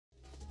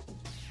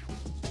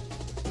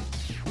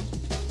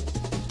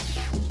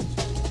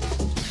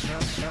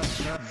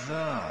Lagging.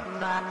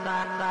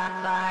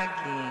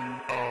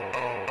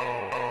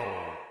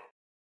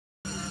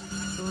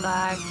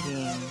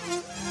 Lagging.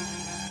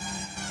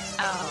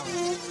 Oh.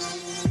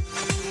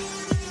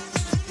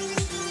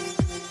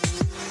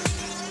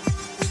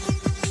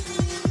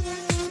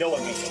 No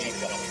one needs to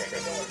use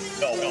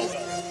No.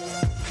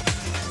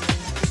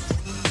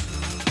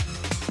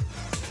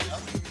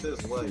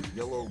 This way,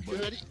 yellow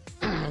buddy.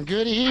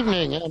 Good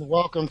evening and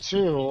welcome to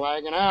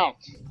Lagging Out,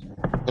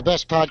 the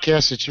best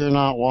podcast that you're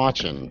not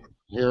watching.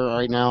 Here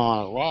right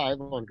now live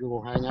on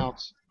Google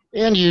Hangouts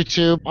and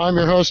YouTube. I'm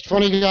your host,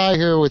 PhunnyGuy,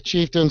 here with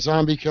Chieftain,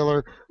 Zombie Killer,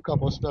 a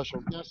couple of special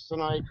guests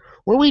tonight,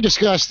 where we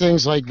discuss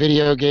things like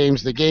video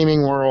games, the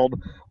gaming world,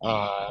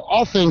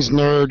 all things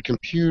nerd,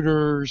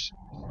 computers,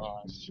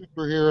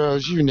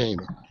 superheroes, you name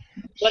it.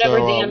 Whatever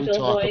so, Dan we feels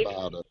talk like.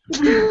 about it.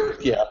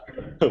 Yeah.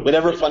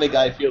 Whatever funny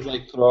guy feels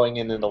like throwing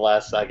in the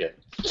last second.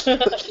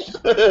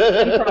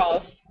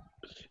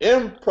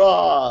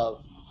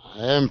 Improv.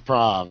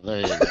 Improv, there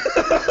you go.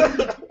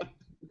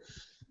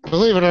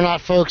 Believe it or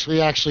not, folks,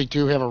 we actually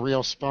do have a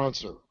real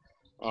sponsor.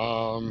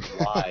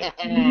 Why?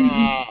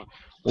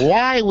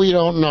 Why, we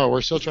don't know.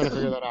 We're still trying to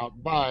figure that out.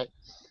 But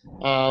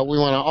we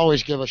want to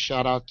always give a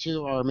shout-out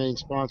to our main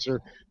sponsor.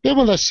 Been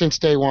with us since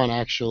day one,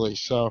 actually,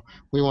 so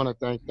we want to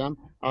thank them.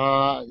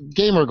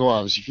 Gamer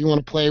gloves. If you want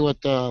to play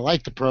with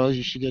like the pros,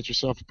 you should get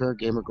yourself a pair of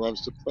gamer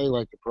gloves to play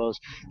like the pros.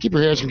 Keep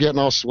your hands from getting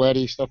all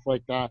sweaty, stuff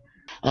like that.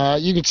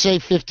 You can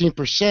save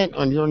 15%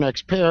 on your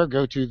next pair.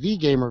 Go to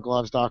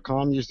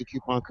thegamergloves.com. Use the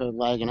coupon code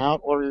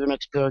LAGGINOUT. Order your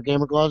next pair of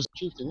gamer gloves.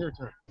 Chieftain, your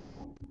turn.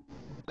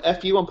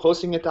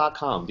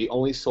 FUOnPostingIt.com, the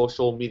only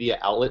social media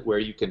outlet where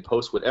you can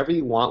post whatever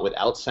you want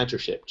without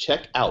censorship.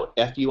 Check out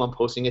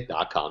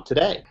FUOnPostingIt.com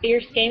today.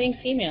 Fierce Gaming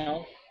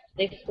Females.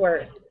 They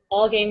support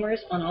all gamers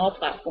on all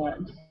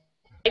platforms.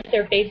 Like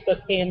their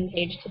Facebook fan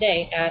page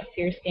today at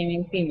Fierce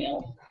Gaming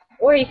Females.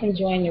 Or you can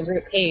join the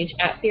group page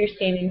at Fierce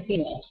Gaming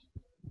Females.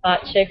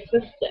 Hot chicks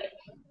with sticks.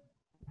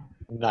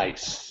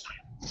 Nice.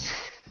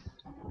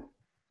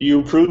 You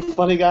approved,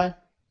 funny guy?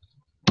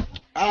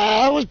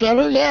 That was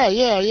better.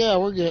 Yeah.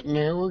 We're getting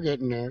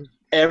there.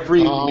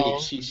 Every week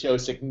she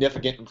shows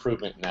significant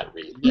improvement in that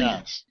read.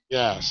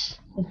 Yes.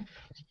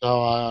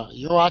 So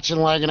you're watching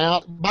Lagging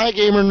Out by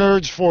gamer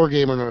nerds for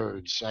gamer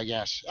nerds, I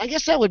guess. I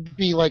guess that would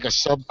be like a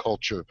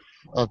subculture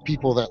of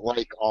people that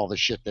like all the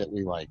shit that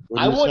we like.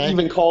 I wouldn't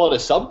even call it a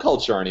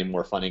subculture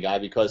anymore, funny guy,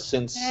 because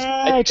since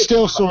it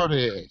still sort of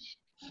is.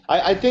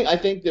 I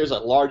think there's a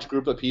large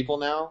group of people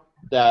now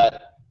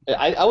that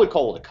I would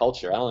call it a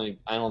culture. I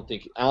don't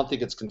think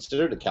it's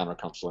considered a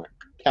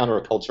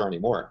counterculture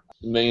anymore.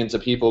 Millions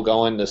of people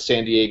going to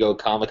San Diego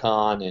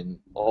Comic-Con and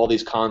all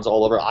these cons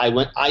all over.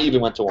 I even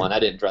went to one. I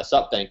didn't dress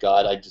up, thank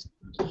God.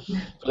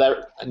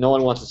 No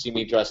one wants to see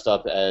me dressed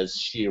up as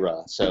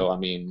She-Ra, so I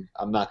mean,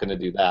 I'm not going to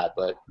do that.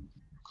 But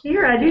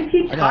She-Ra, do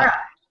teach Kara.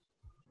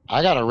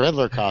 I got a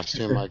Riddler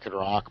costume I could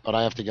rock, but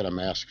I have to get a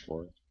mask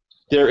for it.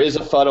 There is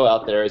a photo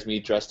out there as me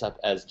dressed up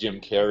as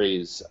Jim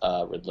Carrey's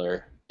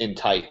Riddler in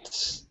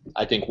tights.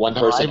 I think one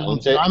person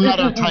owns it. I'm not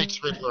a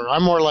tights Riddler.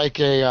 I'm more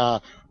like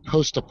a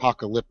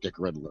post-apocalyptic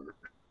Riddler.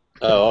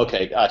 Oh,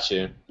 okay, got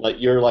you.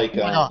 You're like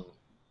a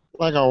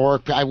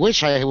work. I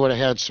wish I would have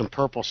had some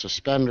purple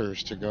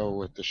suspenders to go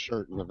with the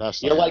shirt and the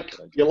vest. You're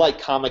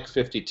like Comic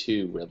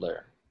 52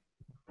 Riddler,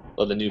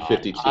 or the new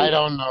 52. I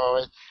don't know.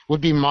 It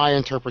would be my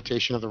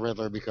interpretation of the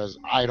Riddler because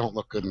I don't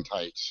look good in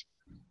tights.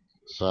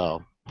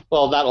 So.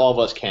 Well, not all of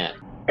us can.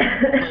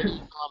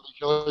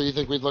 You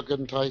think we'd look good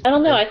in tights? I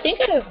don't know. I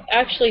think I've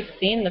actually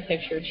seen the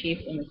picture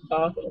Chieftain is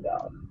talking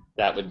about.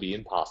 That would be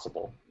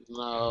impossible.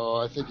 No,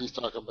 I think she's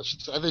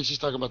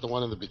talking about the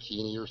one in the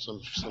bikini or some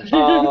shit.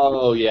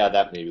 Oh yeah,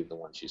 that may be the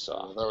one she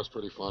saw. That was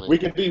pretty funny. We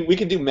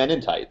could do Men in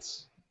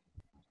Tights,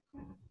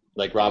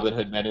 like Robin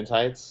Hood Men in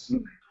Tights.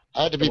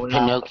 I had to be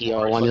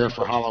Pinocchio one year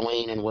for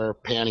Halloween and wear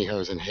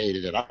pantyhose and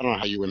hated it. I don't know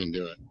how you would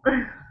do it.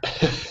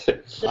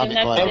 So the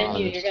next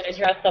venue, you're going to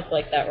dress up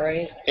like that,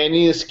 right?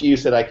 Any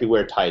excuse that I could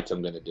wear tights,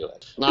 I'm going to do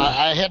it. No,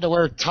 I had to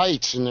wear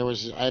tights, and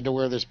I had to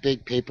wear this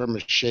big paper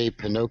mache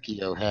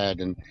Pinocchio head,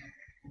 and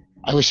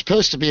I was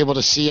supposed to be able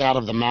to see out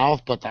of the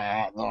mouth, but the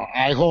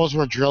eye holes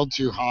were drilled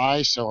too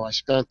high, so I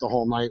spent the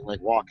whole night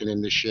walking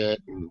into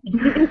shit.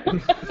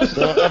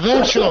 So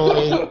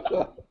eventually,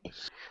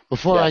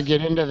 before I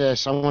get into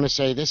this, I want to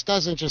say this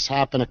doesn't just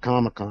happen at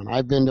Comic-Con.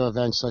 I've been to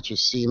events such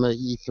as SEMA,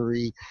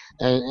 E3,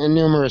 and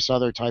numerous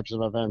other types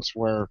of events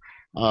where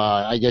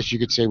I guess you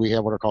could say we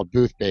have what are called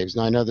booth babes.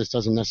 Now, I know this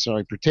doesn't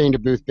necessarily pertain to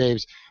booth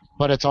babes,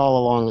 but it's all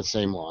along the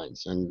same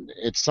lines. And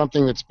it's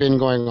something that's been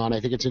going on.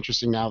 I think it's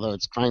interesting now, though,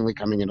 it's finally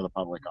coming into the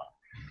public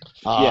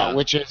eye.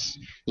 Which is,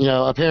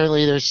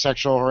 apparently there's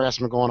sexual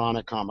harassment going on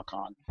at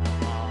Comic-Con.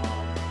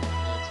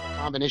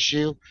 Common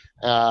issue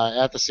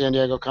at the San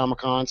Diego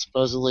Comic-Con.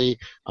 Supposedly,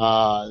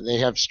 they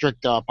have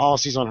strict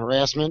policies on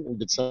harassment. We've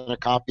been sent a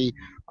copy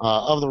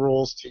of the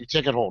rules to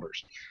ticket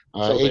holders.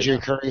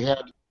 Adrian Curry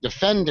had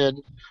defended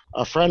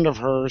a friend of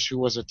hers who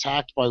was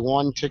attacked by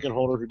one ticket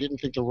holder who didn't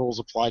think the rules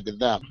applied to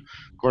them.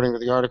 According to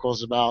the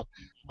articles about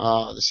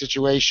the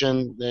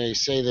situation, they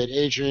say that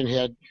Adrian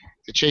had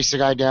to chase the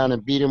guy down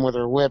and beat him with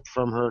her whip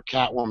from her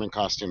Catwoman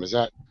costume. Is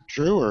that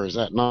true or is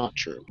that not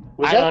true?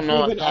 Was I that don't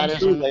know proven if that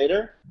untrue isn't.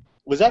 later?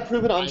 Was that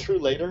proven untrue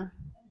later?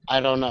 I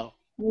don't know.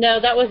 No,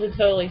 that was a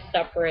totally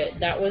separate.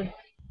 That was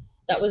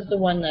the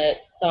one that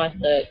thought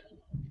that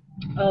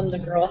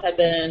the girl had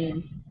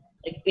been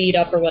like beat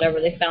up or whatever.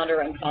 They found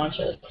her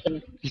unconscious.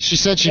 And She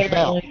said she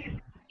fell.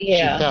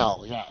 yeah. She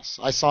fell. Yes,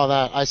 I saw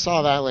that. I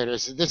saw that later.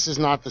 This is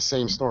not the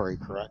same story,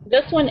 correct?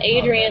 This one,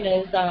 Adrian,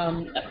 is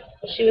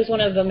she was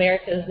one of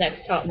America's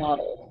Next Top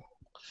Models.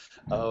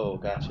 Oh,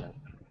 gotcha.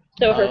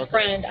 So her okay.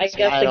 friend, I See,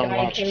 guess I the don't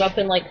guy watch. came up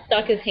and like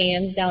stuck his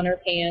hands down her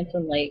pants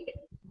and like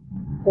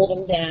pulled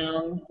him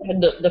down.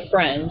 The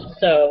friend.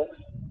 So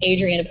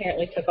Adrian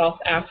apparently took off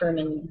after him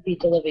and beat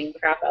the living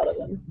crap out of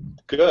him.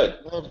 Good.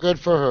 Well, good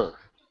for her.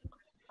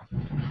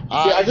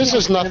 I This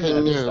can't is nothing stand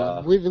that new.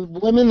 stuff.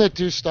 Women that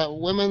do stuff,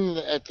 women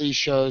at these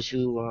shows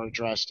who are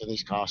dressed in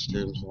these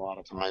costumes a lot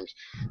of times,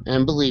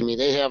 and believe me,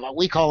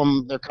 we call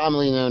them, they're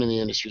commonly known in the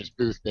industry as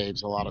booth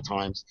babes a lot of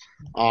times.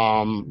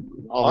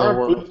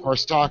 Although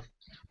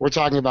we're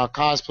talking about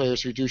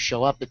cosplayers who do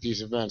show up at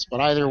these events, but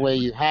either way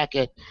you hack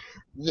it,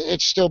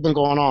 it's still been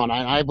going on.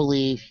 I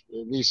believe,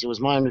 at least it was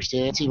my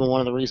understanding, it's even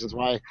one of the reasons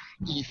why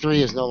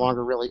E3 is no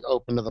longer really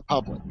open to the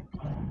public.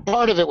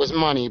 Part of it was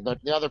money, but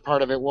the other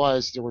part of it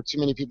was there were too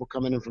many people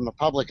coming in from the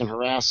public and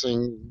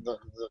harassing the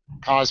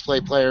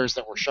cosplay players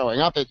that were showing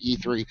up at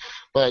E3,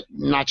 but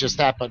not just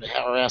that, but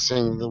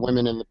harassing the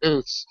women in the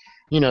booths,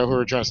 who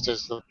are dressed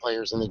as the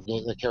players and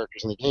the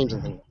characters in the games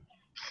and things.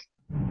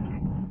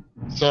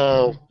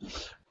 So,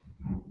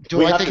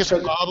 do I think it's a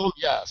problem?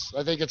 Yes,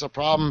 I think it's a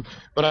problem,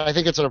 but I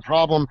think it's a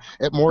problem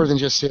at more than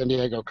just San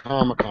Diego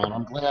Comic-Con.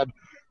 I'm glad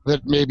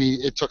that maybe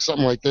it took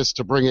something like this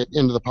to bring it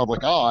into the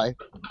public eye,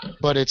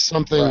 but it's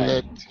something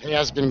that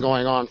has been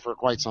going on for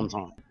quite some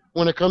time.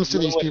 When it comes to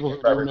these people who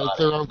do make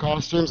their own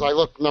costumes, I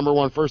look, number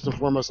one, first and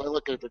foremost, I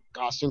look at the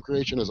costume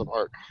creation as an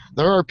art.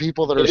 There are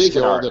people that are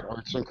skilled at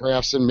arts and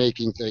crafts and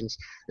making things,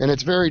 and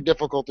it's very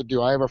difficult to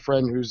do. I have a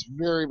friend who's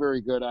very,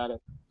 very good at it.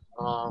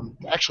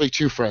 Actually,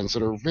 two friends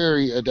that are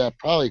very adept,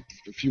 probably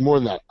a few more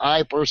than that.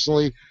 I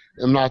personally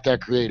am not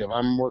that creative.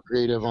 I'm more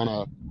creative on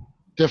a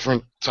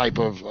different type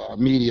of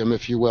medium,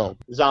 if you will.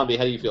 Zombie,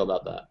 how do you feel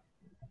about that?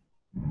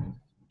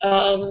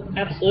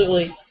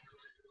 Absolutely.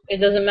 It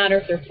doesn't matter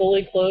if they're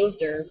fully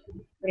clothed or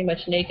pretty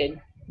much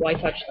naked. Why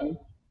touch them?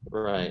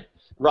 Right.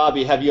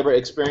 Robbie, have you ever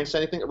experienced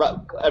anything?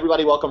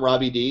 Everybody welcome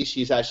Roby Dee.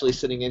 She's actually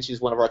sitting in.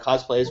 She's one of our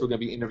cosplayers we're going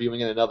to be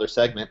interviewing in another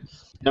segment.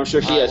 And I'm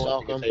sure she has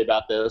something to say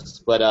about this.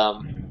 But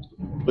how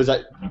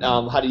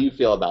do you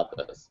feel about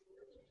this?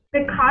 The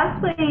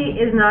cosplay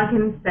is not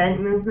consent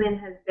movement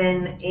has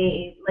been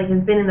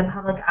in the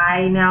public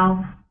eye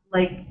now,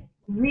 like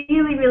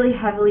really, really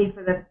heavily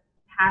for the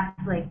past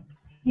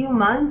few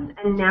months,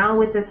 and now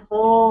with these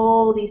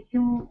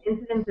two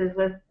incidences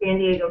with San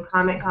Diego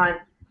Comic-Con,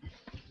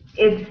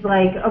 it's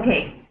like,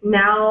 okay,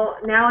 now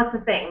it's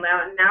a thing.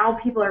 Now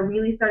people are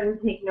really starting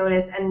to take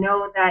notice and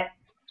know that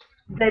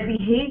the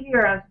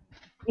behavior of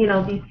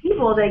these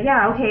people that,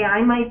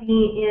 I might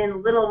be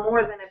in little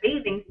more than a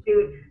bathing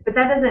suit, but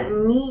that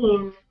doesn't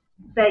mean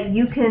that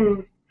you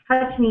can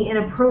touch me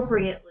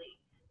inappropriately.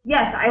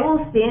 Yes, I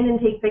will stand and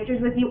take pictures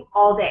with you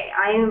all day.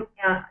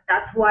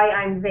 That's why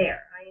I'm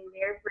there. I am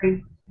there for,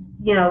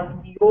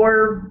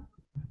 your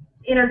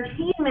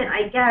entertainment,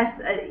 I guess,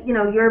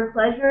 your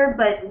pleasure,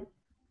 but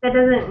that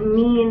doesn't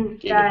mean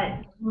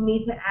that you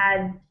need to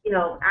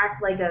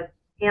act like an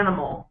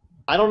animal.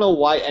 I don't know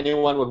why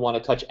anyone would want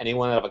to touch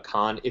anyone out of a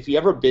con. If you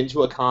ever been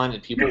to a con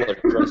and people are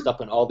dressed up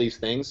in all these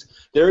things,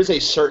 there is a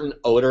certain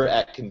odor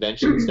at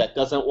conventions that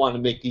doesn't want to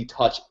make you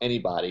touch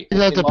anybody.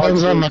 That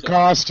depends on the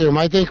costume.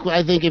 I think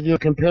if you're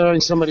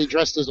comparing somebody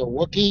dressed as a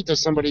Wookiee to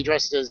somebody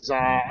dressed as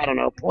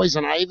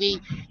Poison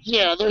Ivy,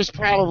 yeah, there's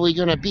probably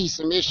going to be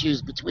some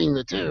issues between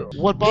the two.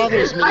 What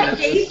bothers me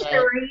is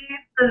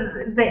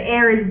the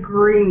air is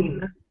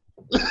green.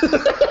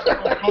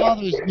 What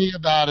bothers me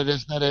about it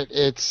is that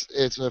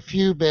it's a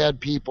few bad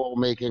people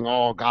making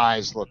all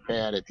guys look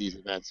bad at these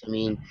events. I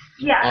mean,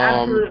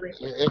 absolutely.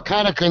 It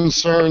kind of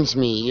concerns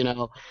me,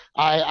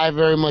 I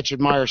very much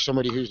admire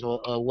somebody who's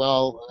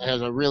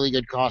has a really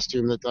good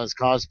costume that does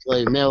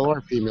cosplay, male or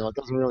female. It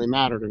doesn't really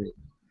matter to me.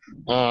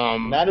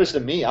 Matters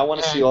to me. I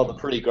want to see all the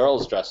pretty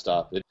girls dressed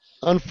up.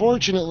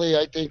 Unfortunately,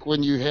 I think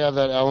when you have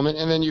that element,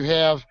 and then you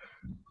have.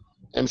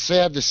 And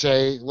sad to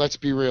say, let's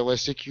be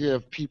realistic, you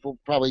have people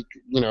probably,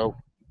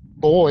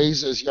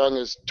 boys as young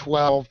as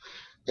 12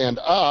 and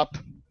up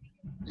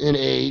in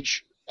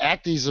age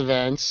at these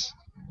events,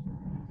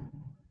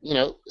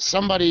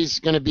 somebody's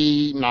going to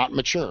be not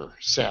mature,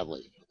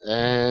 sadly.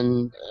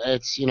 And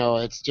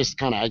it's just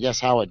kind of, I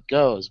guess, how it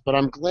goes. But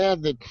I'm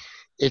glad that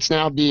it's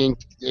now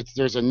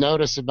there's a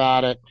notice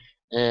about it,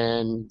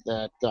 and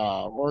that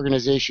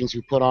organizations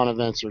who put on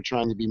events are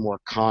trying to be more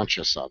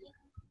conscious of it.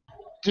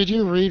 Did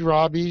you read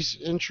Robbie's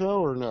intro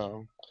or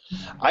no?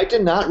 I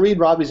did not read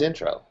Robbie's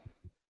intro.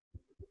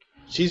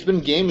 She's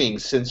been gaming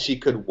since she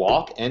could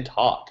walk and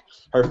talk.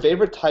 Her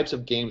favorite types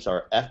of games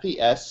are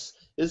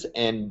FPSs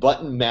and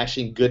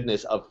button-mashing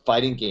goodness of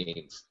fighting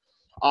games.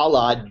 a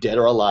la Dead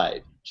or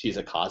Alive. She's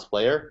a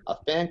cosplayer, a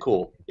fan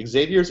cool,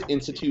 Xavier's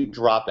Institute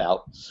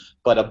dropout,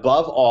 but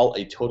above all,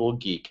 a total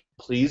geek.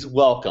 Please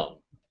welcome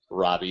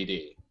Roby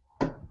Dee.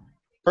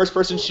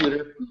 First-person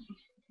shooter.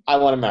 I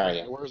want to marry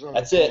you.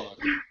 That's it.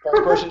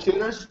 First-person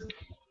shooters?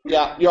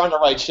 Yeah, you're on the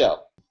right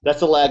show.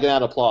 That's the Laggin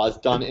Out applause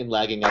done in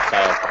Lagging Out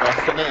style.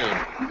 That's the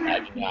name,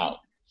 Lagging Out.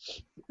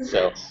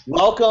 So,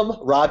 welcome,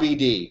 Roby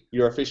Dee.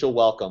 Your official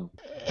welcome.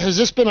 Has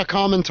this been a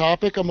common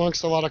topic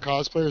amongst a lot of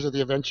cosplayers at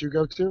the events you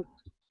go to?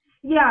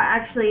 Yeah,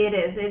 actually it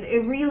is.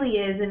 It really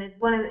is, and it's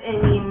one of. I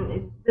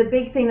mean, the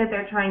big thing that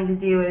they're trying to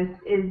do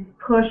is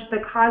push the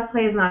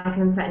cosplay is not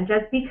consent.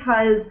 Just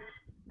because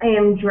I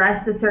am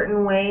dressed a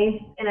certain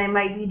way, and I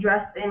might be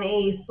dressed in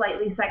a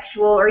slightly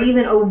sexual or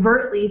even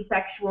overtly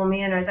sexual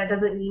manner, that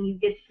doesn't mean you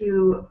get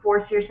to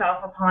force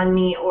yourself upon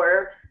me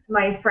or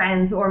my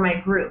friends or my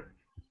group.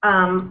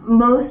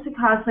 Most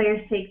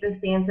cosplayers take the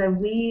stance of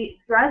we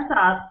dress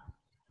up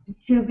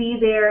to be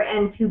there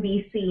and to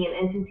be seen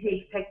and to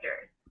take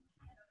pictures.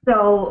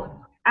 So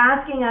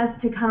asking us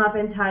to come up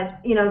and touch,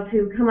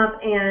 to come up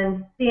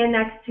and stand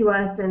next to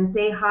us and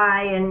say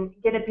hi and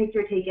get a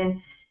picture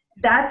taken,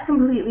 that's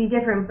completely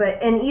different.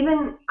 And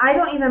even I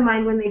don't even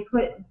mind when they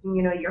put,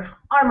 your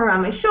arm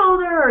around my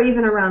shoulder or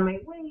even around my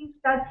waist.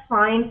 That's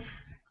fine.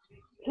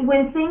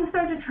 When things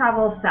start to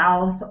travel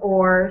south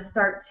or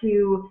start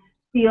to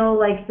feel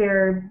like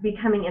they're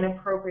becoming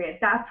inappropriate,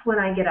 that's when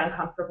I get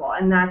uncomfortable,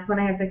 and that's when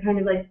I have to kind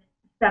of like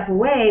step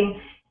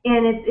away.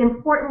 And it's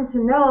important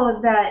to know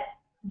that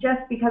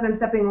just because I'm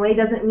stepping away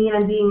doesn't mean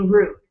I'm being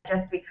rude.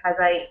 Just because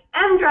I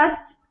am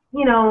dressed,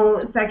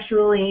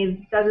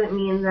 sexually doesn't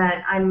mean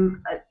that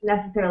I'm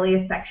necessarily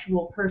a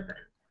sexual person.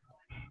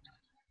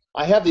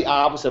 I have the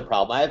opposite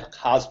problem. I have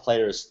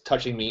cosplayers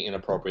touching me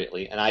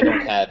inappropriately, and I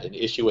don't have an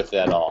issue with it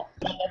at all.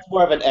 That's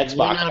more of an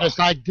Xbox. You noticed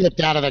I dipped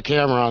out of the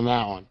camera on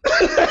that one.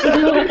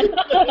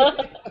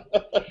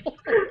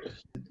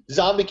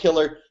 Zombie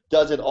Killer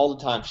does it all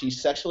the time. She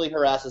sexually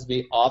harasses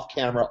me off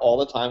camera all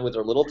the time with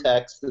her little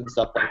texts and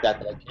stuff like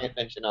that I can't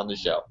mention on the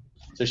show.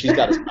 So she's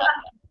got to stop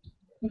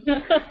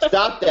that.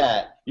 Stop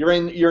that. You're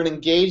an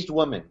engaged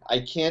woman. I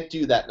can't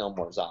do that no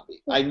more,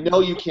 Zombie. I know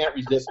you can't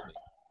resist me.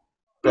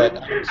 But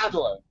I'm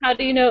sure. How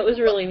do you know it was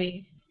really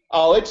me?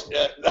 Oh, it's.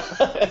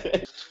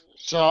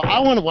 So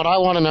what I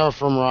want to know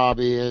from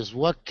Roby is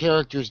what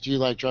characters do you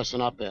like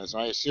dressing up as?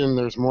 I assume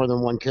there's more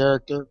than one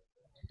character.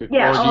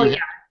 Yeah. Yeah.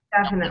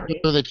 Definitely.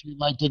 That you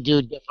like to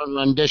do different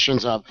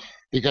renditions of,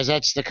 because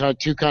that's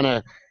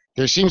the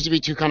there seems to be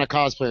two kind of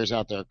cosplayers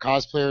out there.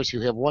 Cosplayers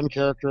who have one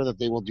character that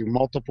they will do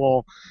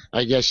multiple,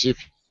 I guess, if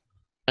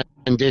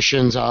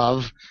renditions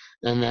of.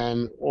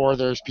 Or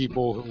there's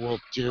people who will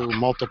do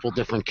multiple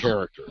different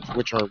characters.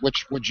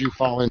 Which would you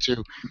fall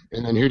into,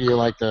 and then who do you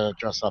like to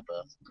dress up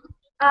as?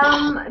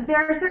 There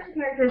are certain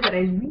characters that I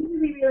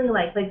really, really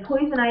like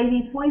Poison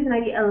Ivy. Poison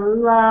Ivy, I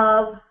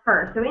love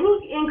her. So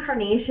any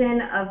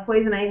incarnation of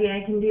Poison Ivy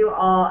I can do,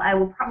 I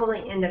will probably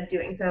end up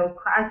doing. So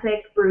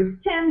classic Bruce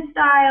Timm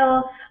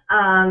style,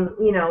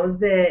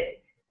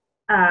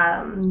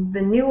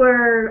 the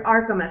newer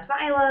Arkham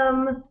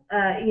Asylum.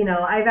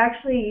 I've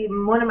actually,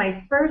 one of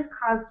my first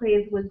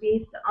cosplays was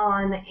based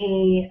on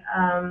a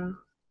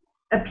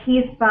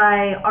piece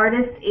by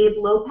artist Abe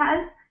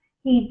Lopez.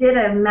 He did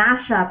a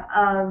mashup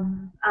of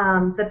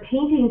the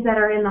paintings that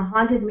are in the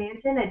Haunted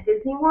Mansion at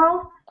Disney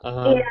World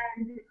and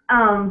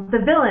the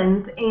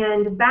villains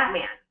and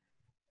Batman.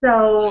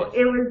 So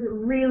it was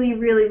really,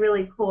 really,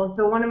 really cool.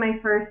 So one of my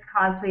first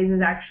cosplays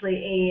is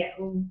actually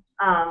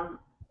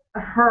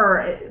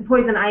her,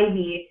 Poison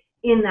Ivy,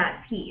 in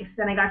that piece.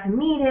 And I got to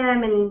meet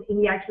him, and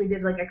he actually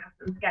did like a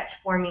custom sketch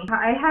for me.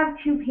 I have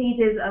 2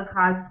 pages of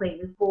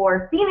cosplays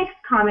for Phoenix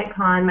Comic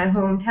Con, my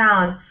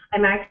hometown.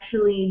 I'm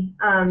actually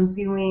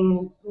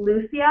doing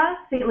Lucia,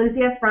 St.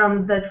 Lucia,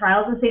 from the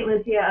Trials of St.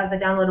 Lucia of the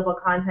downloadable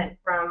content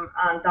from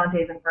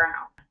Dante's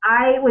Inferno.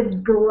 I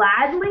would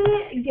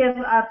gladly give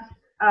up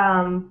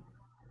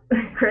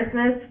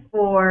Christmas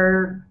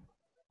for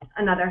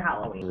another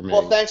Halloween.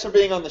 Well, thanks for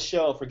being on the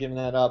show, for giving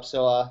that up.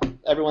 So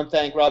everyone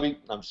thank Roby.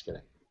 I'm just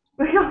kidding.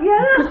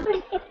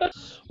 Yeah.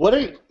 What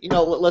are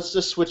let's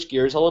just switch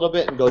gears a little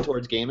bit and go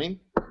towards gaming.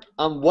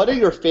 What are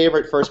your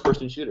favorite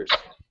first-person shooters?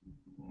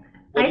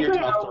 What are your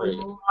top 3? A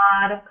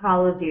lot of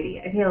Call of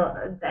Duty.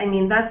 I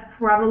mean, that's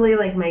probably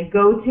like my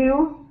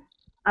go-to.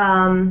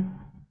 I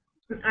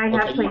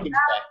have played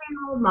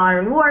Battlefield,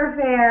 Modern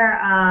Warfare.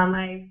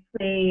 I've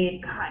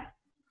played.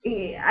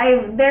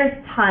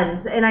 There's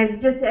tons, and I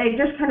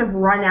just kind of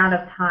run out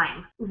of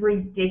time.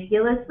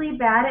 Ridiculously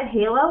bad at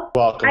Halo.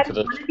 Welcome to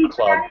the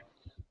club.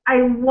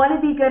 I want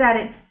to be good at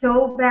it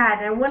so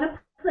bad, and I want to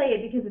play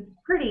it because it's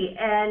pretty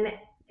and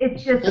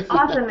it's just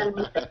awesome. And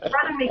run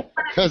and make fun of it.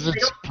 Because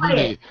it's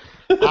pretty.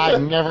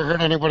 I've never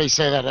heard anybody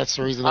say that. That's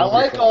the reason. I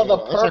like all the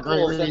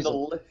purples and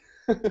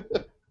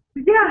the.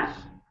 Yeah.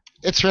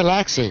 It's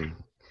relaxing.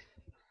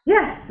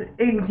 Yes,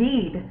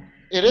 indeed.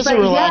 It is a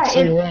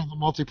relaxing world, the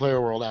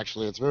multiplayer world,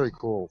 actually. It's very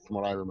cool, from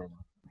what I remember.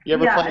 You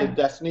ever play the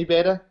Destiny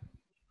beta?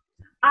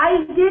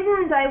 I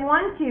didn't. I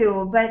want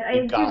to, but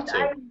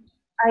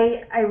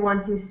I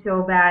want to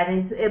so bad.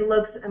 It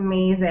looks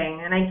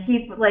amazing, and I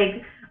keep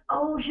like,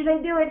 oh, should I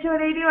do it?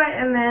 Should I do it?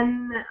 And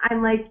then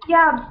I'm like,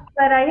 yeah,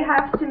 but I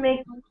have to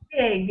make a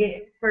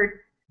wig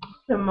for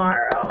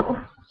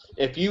tomorrow.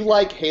 If you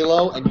like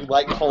Halo and you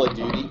like Call of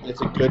Duty,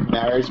 it's a good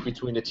marriage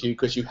between the two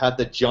because you have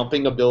the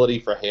jumping ability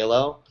for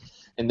Halo,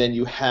 and then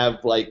you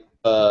have like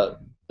the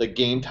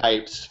game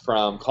types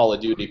from Call of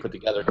Duty put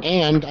together.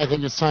 And I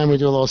think it's time we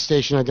do a little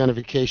station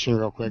identification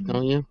real quick,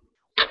 don't you?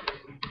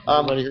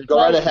 Go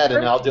right ahead,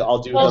 and I'll do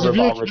the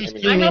revolver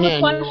gaming. I have a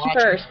question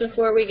first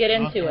before we get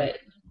into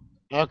it.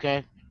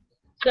 Okay.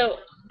 So,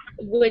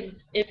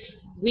 if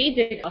we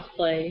did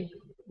cosplay,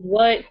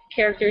 what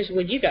characters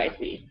would you guys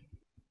be?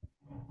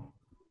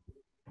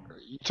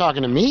 You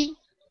talking to me?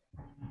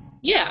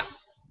 Yeah.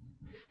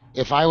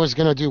 If I was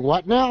gonna do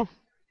what now?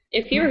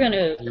 If you were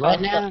gonna do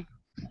what now?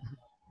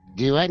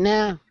 Do what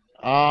now?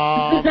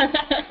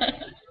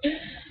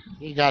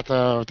 You got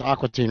the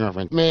Aqua Teen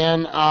reference.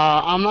 Man,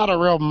 I'm not a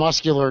real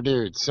muscular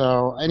dude,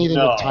 so anything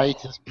with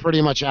tights is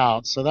pretty much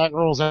out. So that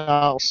rolls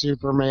out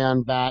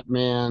Superman,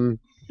 Batman.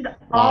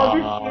 All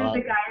just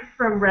the guys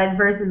from Red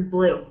versus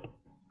Blue.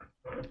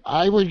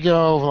 I would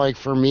go, like,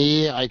 for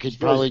me, I could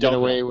probably get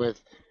away with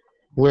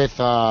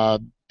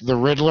the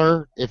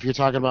Riddler, if you're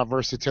talking about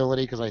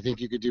versatility, because I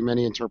think you could do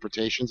many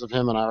interpretations of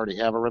him, and I already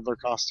have a Riddler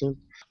costume.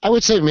 I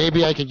would say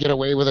maybe I could get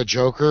away with a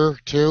Joker,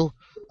 too.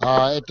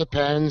 It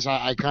depends.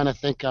 I kind of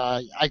think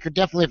I could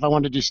definitely, if I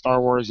wanted to do Star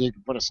Wars, you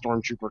could put a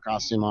Stormtrooper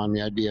costume on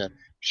me. I'd be a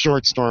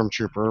short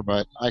Stormtrooper,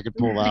 but I could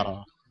pull that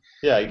off.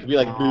 Yeah, you could be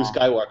like Blue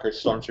Skywalker,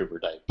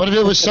 Stormtrooper type. But if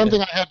it was something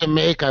I had to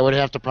make, I would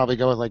have to probably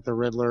go with like the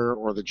Riddler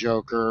or the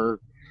Joker.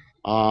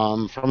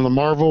 From the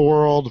Marvel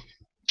world,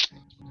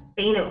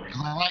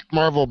 I like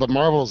Marvel, but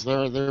Marvel's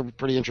they're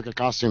pretty intricate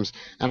costumes,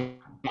 and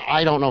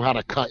I don't know how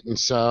to cut and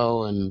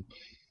sew. And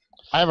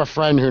I have a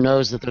friend who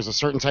knows that there's a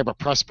certain type of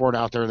press board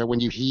out there that when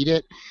you heat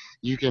it,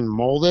 you can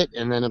mold it,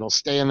 and then it'll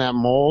stay in that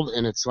mold,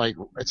 and it's like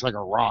a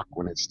rock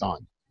when it's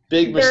done.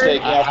 Big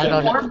mistake. I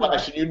don't know.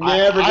 Question. You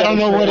never I don't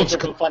know what it's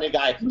called. Funny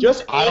guy.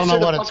 Just answer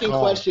the fucking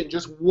question.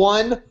 Just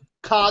one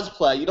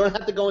cosplay. You don't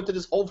have to go into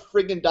this whole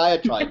friggin'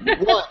 diatribe.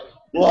 One.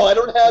 Well, I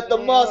don't have the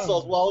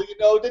muscles. Well, you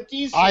know, the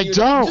DC. I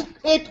don't.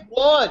 Just pick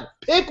one.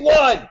 Pick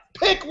one.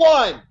 Pick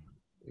one.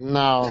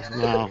 No.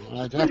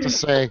 I'd have to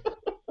say.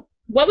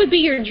 What would be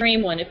your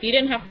dream one if you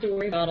didn't have to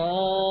worry about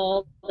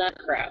all that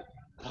crap?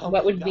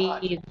 What would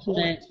be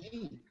the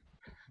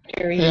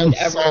area you would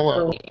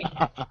ever be?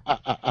 I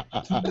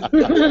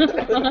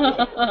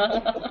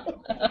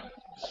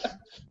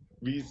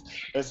thought he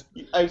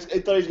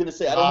was going to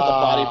say, I don't have the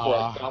body for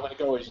it, but I'm going to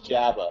go with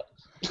Jabba.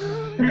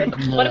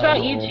 What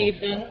about you,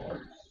 Chieftain?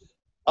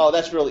 Oh,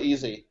 that's real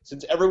easy.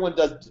 Since everyone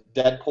does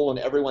Deadpool and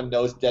everyone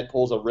knows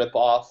Deadpool's a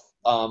ripoff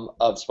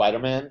of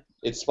Spider-Man,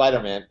 it's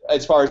Spider-Man.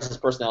 As far as his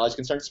personality is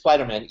concerned,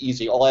 Spider-Man,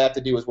 easy. All I have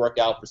to do is work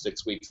out for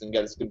 6 weeks and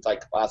get a skin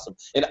tight costume,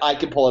 and I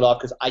can pull it off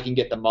because I can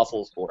get the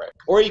muscles for it.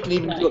 Or you can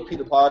even do a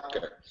Peter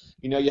Parker.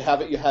 You know, you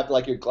have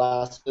like your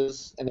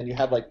glasses, and then you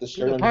have like the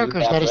shirt. Peter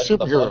Parker's not a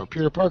superhero.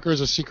 Peter Parker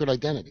is a secret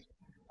identity.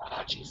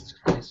 Oh, Jesus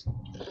Christ!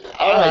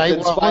 All right,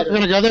 well, we're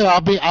gonna go there.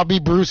 I'll be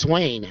Bruce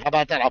Wayne. How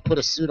about that? I'll put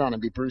a suit on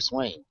and be Bruce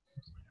Wayne.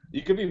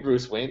 You could be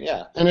Bruce Wayne,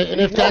 yeah. And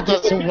if that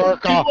doesn't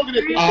work,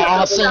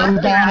 I'll say I'm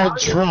Donald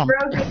Trump.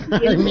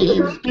 I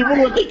mean, people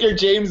will think you're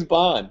James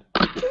Bond.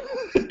 Well,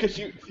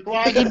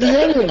 I could be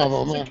any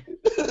of them.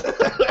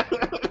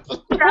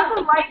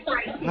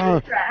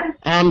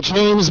 I'm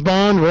James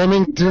Bond,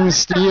 Remington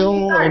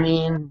Steele. I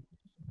mean,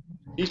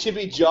 he should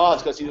be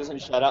Jaws because he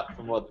doesn't shut up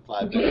for more than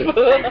 5 minutes.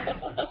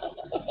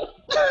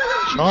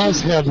 Jaws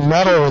had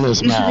metal in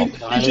his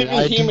mouth. I do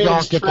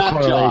not get the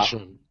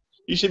correlation.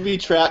 You should be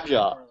Trap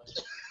Jaw.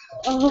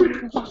 I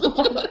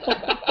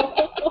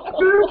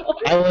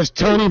was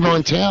Tony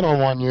Montana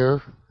one year.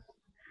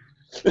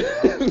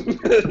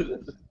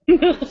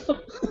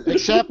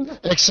 Except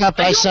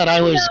I said I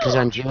was because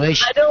I'm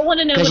Jewish. I don't want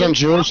to know. Because I'm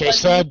Jewish. I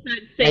said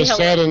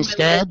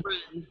instead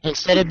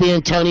of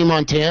being Tony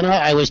Montana,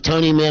 I was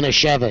Tony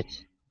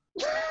Manischewitz.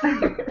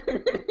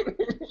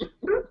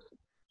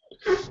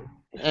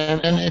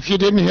 And if you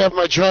didn't have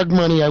my drug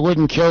money, I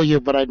wouldn't kill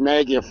you, but I'd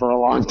nag you for a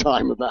long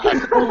time about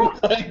it. Oh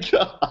my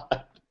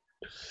God.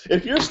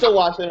 If you're still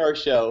watching our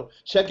show,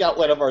 check out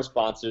one of our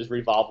sponsors,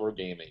 Revolver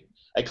Gaming.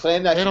 I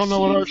claim that they don't know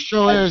what our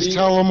show is.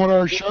 Tell them what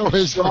our show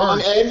is.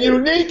 Strong and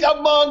unique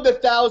among the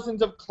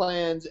thousands of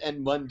clans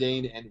and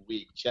mundane and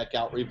weak. Check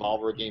out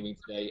Revolver Gaming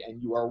today,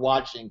 and you are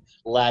watching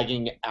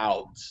Lagging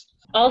Out.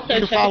 Also,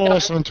 you can follow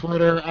us on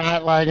Twitter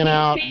at Lagging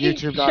Out,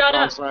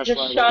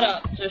 YouTube.com/Lagging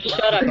Out. Just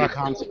shut up.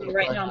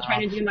 Right now, I'm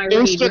trying to do my read.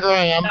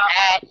 Instagram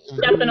at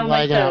stepping on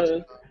my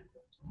toes.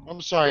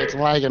 I'm sorry, it's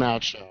Lagging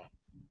Out Show.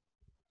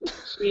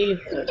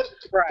 Jesus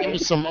Christ. Give me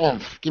some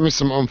oomph. Give me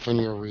some oomph in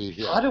your read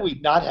here. How do we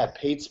not have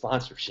paid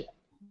sponsorship?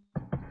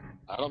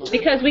 I don't know.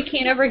 Because we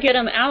can't ever get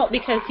him out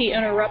because he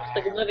interrupts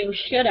the living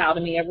shit out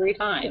of me every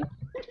time.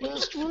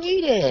 Just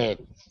read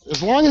it.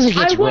 As long as it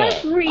gets read. I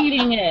was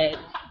reading it.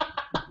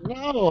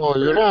 No,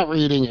 you're not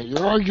reading it.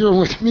 You're arguing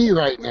with me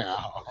right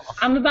now.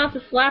 I'm about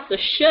to slap the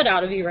shit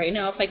out of you right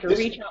now if I could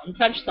reach out and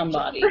touch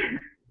somebody.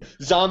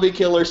 Zombie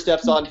killer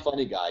steps on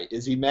funny guy.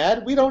 Is he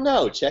mad? We don't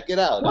know. Check it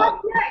out.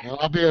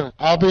 I'll be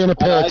in a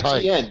pair of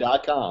tights.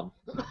 IGN.com.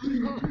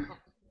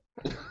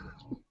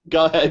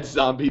 Go ahead,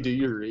 zombie. Do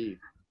your read.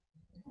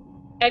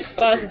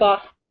 Xbox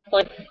boss,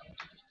 like,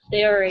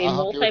 they are a I'll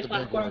help you with the big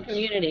multi-platform ones.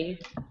 community.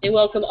 They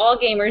welcome all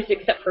gamers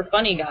except for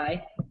Funny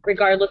Guy,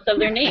 regardless of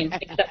their name,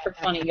 except for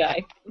Funny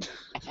Guy.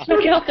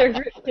 Check out their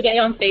group today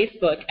on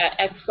Facebook at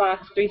Xbox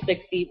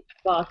 360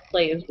 Boss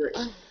Plays Group.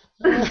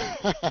 Minus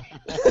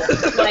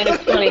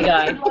Funny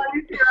Guy.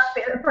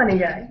 Funny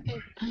guy.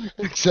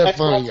 Except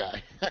funny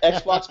guy.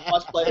 Xbox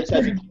Cosplayers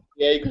has a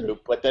GTA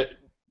group, but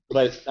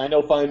I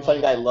know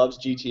Funny Guy loves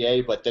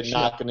GTA, but they're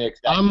not going to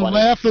accept I'm Funny.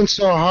 laughing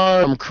so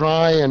hard, I'm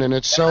crying, and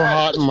it's so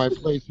hot in my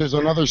place. There's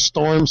another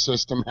storm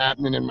system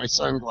happening in my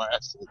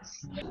sunglasses.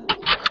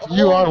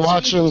 You are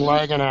watching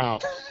Laggin'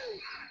 Out.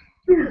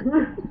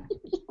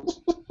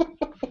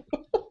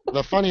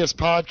 The funniest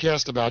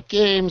podcast about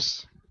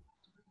games.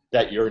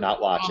 That you're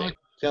not watching.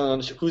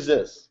 Who's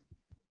this?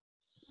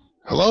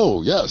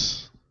 Hello,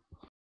 yes.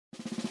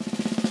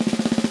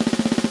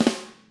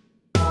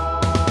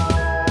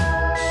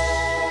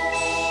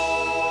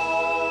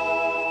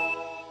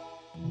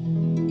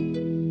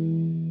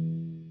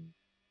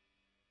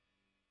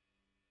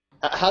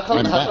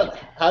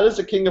 How does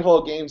the King of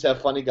All Games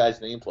have Funny Guy's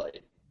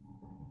nameplate?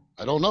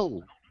 I don't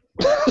know.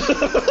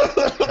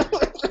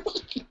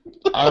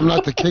 I'm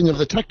not the king of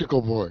the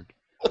technical board.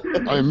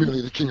 I am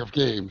merely the king of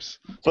games.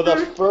 For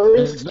the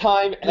first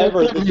time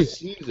ever this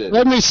season.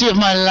 Let me see if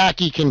my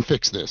lackey can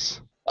fix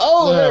this.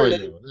 Oh, there it go.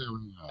 is. There we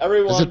go.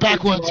 Everyone, Is it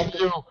backwards for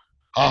you?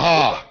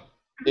 Aha!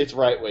 It's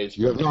right ways.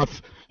 You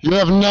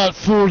have not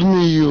fooled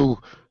me,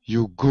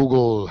 you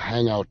Google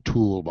Hangout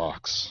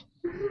toolbox.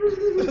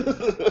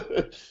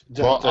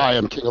 Well, I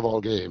am king of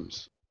all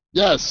games.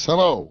 Yes,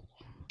 hello.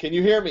 Can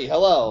you hear me?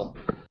 Hello.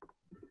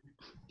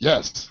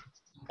 Yes.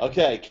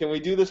 Okay, can we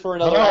do this for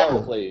another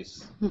hour,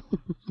 please?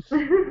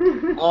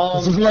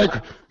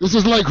 This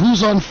is like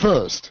who's on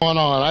first. Going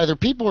on. Either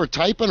people are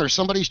typing or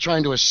somebody's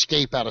trying to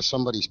escape out of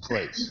somebody's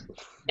place.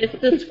 It's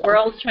the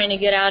squirrels trying to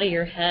get out of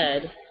your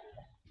head.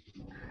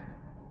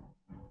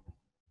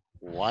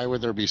 Why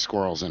would there be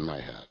squirrels in my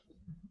head?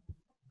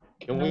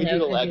 Can we do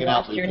the Laggin'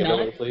 Out Loop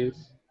giveaway, please?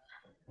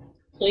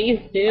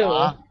 Please do. You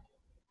want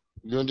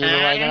to do the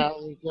Laggin'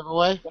 Out Loop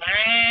giveaway?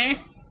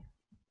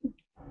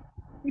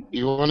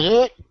 You want to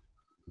do it?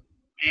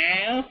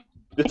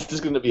 This is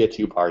going to be a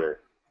two-parter.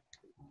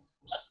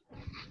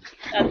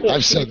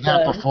 I've said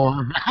that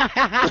before.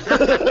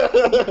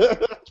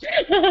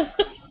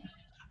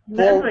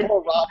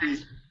 Poor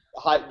Robbie's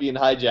being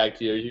hijacked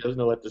here. He doesn't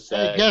know what to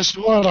say. Hey, guess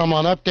what? I'm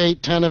on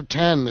update 10 of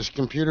 10. This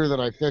computer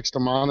that I fixed to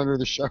monitor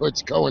the show,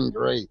 it's going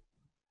great.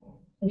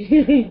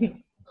 You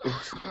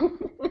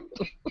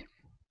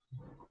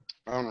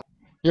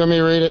want me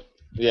to read it?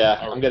 Yeah,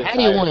 I'm getting tired.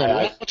 How do you win?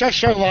 Watch our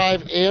show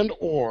live and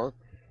or...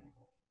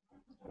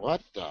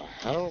 What the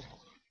hell?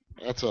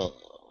 That's a...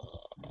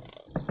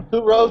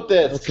 Who wrote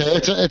this? Okay,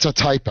 it's a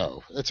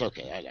typo. It's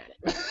okay, I got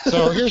it.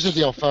 So here's the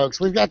deal, folks.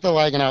 We've got the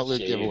Laggin' Out Loop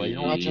giveaway.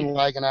 You're watching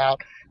Laggin'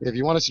 Out. If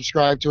you want to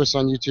subscribe to us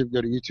on YouTube,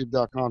 go to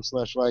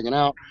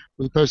youtube.com/LaggingOut.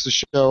 We post the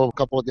show a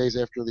couple of days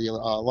after the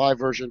live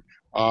version.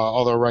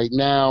 Although right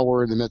now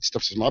we're in the midst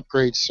of some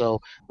upgrades,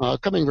 so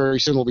coming very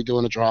soon we'll be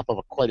doing a drop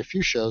of quite a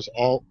few shows,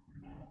 all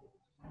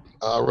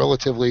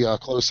relatively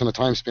close in a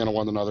time span of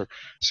one another,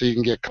 so you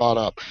can get caught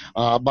up.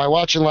 By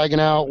watching Laggin'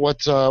 Out,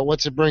 what's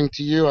it bring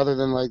to you other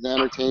than like the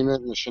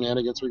entertainment and the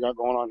shenanigans we got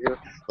going on here?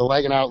 The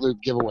Laggin' Out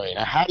Loop giveaway.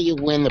 Now, how do you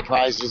win the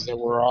prizes that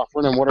we're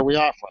offering, and what are we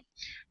offering?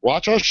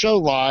 Watch our show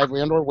live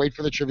and or wait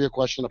for the trivia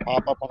question to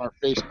pop up on our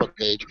Facebook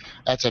page.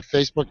 That's at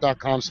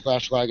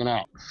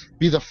facebook.com/lagginout.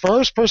 Be the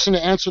first person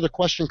to answer the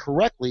question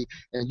correctly,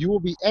 and you will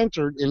be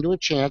entered into a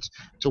chance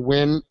to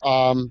win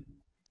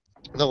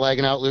the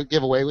Laggin' Out Loot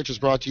giveaway, which is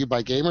brought to you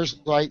by Gamers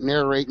Light,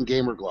 Narrate, and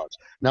Gamer Gloves.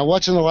 Now,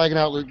 what's in the Laggin'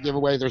 Out Loot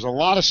giveaway? There's a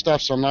lot of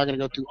stuff, so I'm not going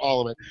to go through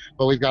all of it,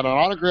 but we've got an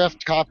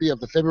autographed copy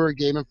of the February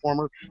Game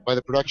Informer by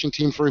the production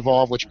team for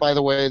Evolve, which, by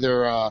the way,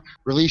 their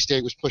release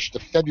date was pushed to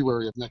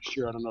February of next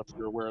year. I don't know if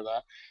you're aware of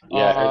that.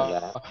 Yeah, I heard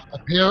that. A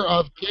pair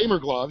of Gamer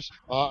Gloves,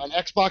 an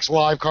Xbox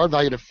Live card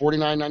valued at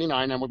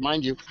 $49.99, and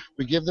remind you,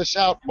 we give this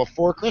out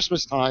before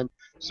Christmas time,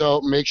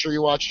 so make sure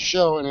you watch the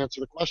show and answer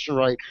the question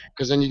right,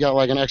 because then you got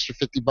like an extra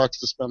 $50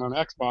 to spend on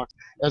Xbox,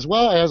 as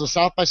well as a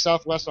South by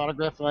Southwest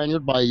autographed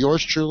lanyard by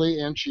yours truly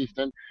and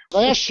Chieftain.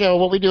 Last show,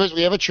 what we do is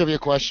we have a trivia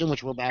question,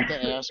 which we're about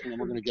to ask, and then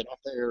we're going to get off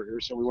the air here,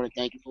 so we want to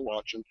thank you for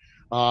watching.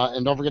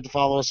 And don't forget to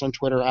follow us on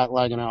Twitter at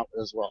LaggingOut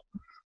as well.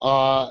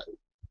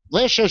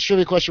 Last show's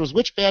trivia question was,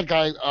 which bad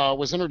guy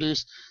was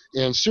introduced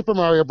in Super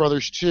Mario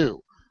Brothers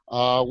 2?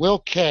 Will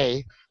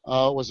K.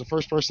 Was the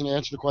first person to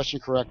answer the question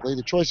correctly.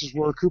 The choices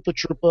were Koopa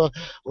Troopa,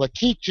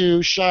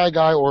 Lakitu, Shy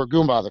Guy, or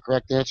Goomba. The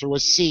correct answer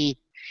was C,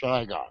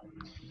 Shy Guy.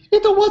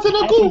 It wasn't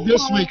a Goomba.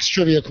 This week's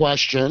trivia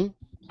question.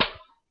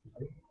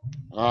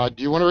 Do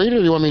you want to read it, or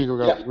do you want me to go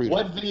read it?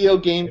 What video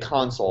game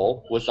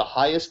console was the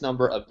highest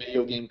number of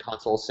video game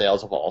console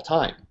sales of all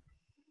time?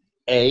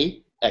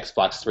 A,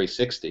 Xbox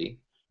 360,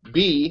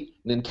 B,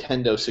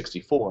 Nintendo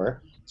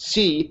 64,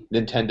 C,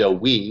 Nintendo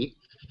Wii,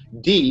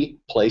 D,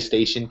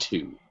 PlayStation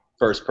 2.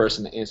 First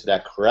person to answer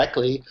that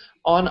correctly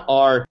on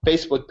our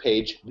Facebook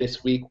page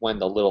this week when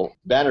the little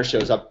banner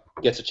shows up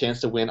gets a chance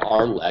to win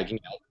our Lagging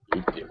Out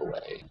food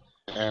giveaway.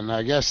 And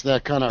I guess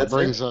that kind of That's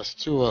brings us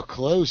to a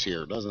close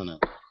here, doesn't it?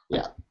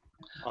 Yeah.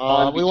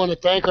 We want to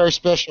thank our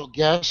special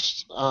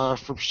guest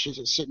for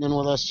sitting in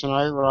with us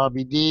tonight,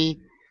 Roby Dee.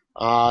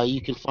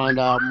 You can find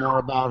out more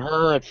about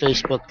her at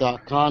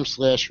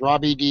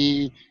facebook.com/Roby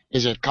Dee.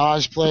 Is it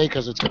cosplay?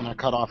 Because it's going to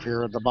cut off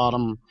here at the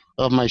bottom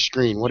of my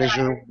screen. What is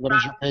your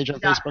page on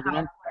Facebook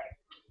again?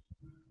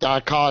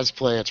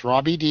 .cosplay. It's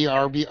Roby Dee,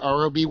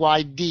 ROBYDEE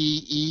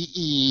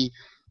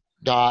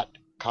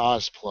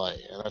 .cosplay.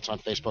 And that's on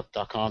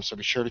facebook.com. So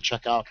be sure to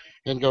check out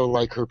and go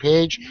like her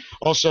page.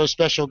 Also,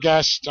 special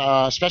guest,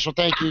 special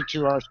thank you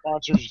to our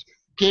sponsors,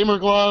 Gamer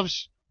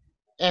Gloves,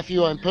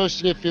 FU I'm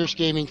Posting It, Fierce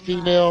Gaming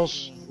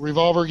Females,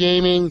 Revolver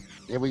Gaming.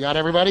 Have we got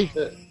everybody?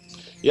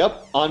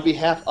 Yep. On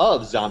behalf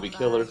of Zombie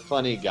Killer,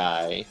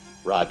 PhunnyGuy,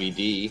 Roby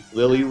Dee,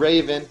 Lily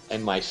Raven,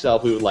 and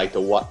myself, we would like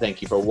to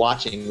thank you for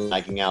watching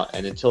Lagging Out.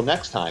 And until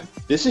next time,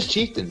 this is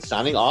Chieftain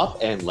signing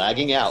off and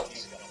lagging out.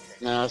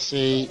 Now,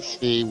 see,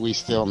 we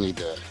still need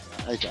to.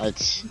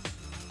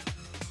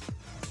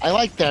 I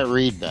like that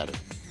read better.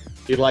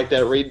 You like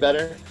that read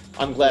better?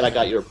 I'm glad I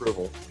got your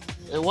approval.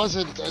 It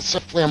wasn't so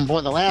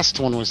flamboyant. The last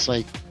one was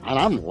like, and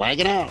I'm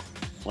lagging out.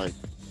 Like,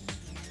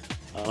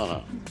 I don't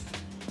know.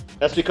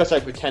 That's because I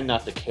pretend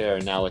not to care,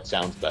 and now it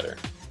sounds better.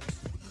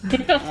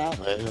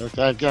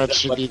 That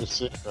should be the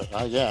secret,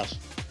 I guess.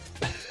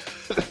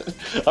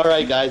 All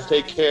right, guys,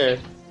 take care.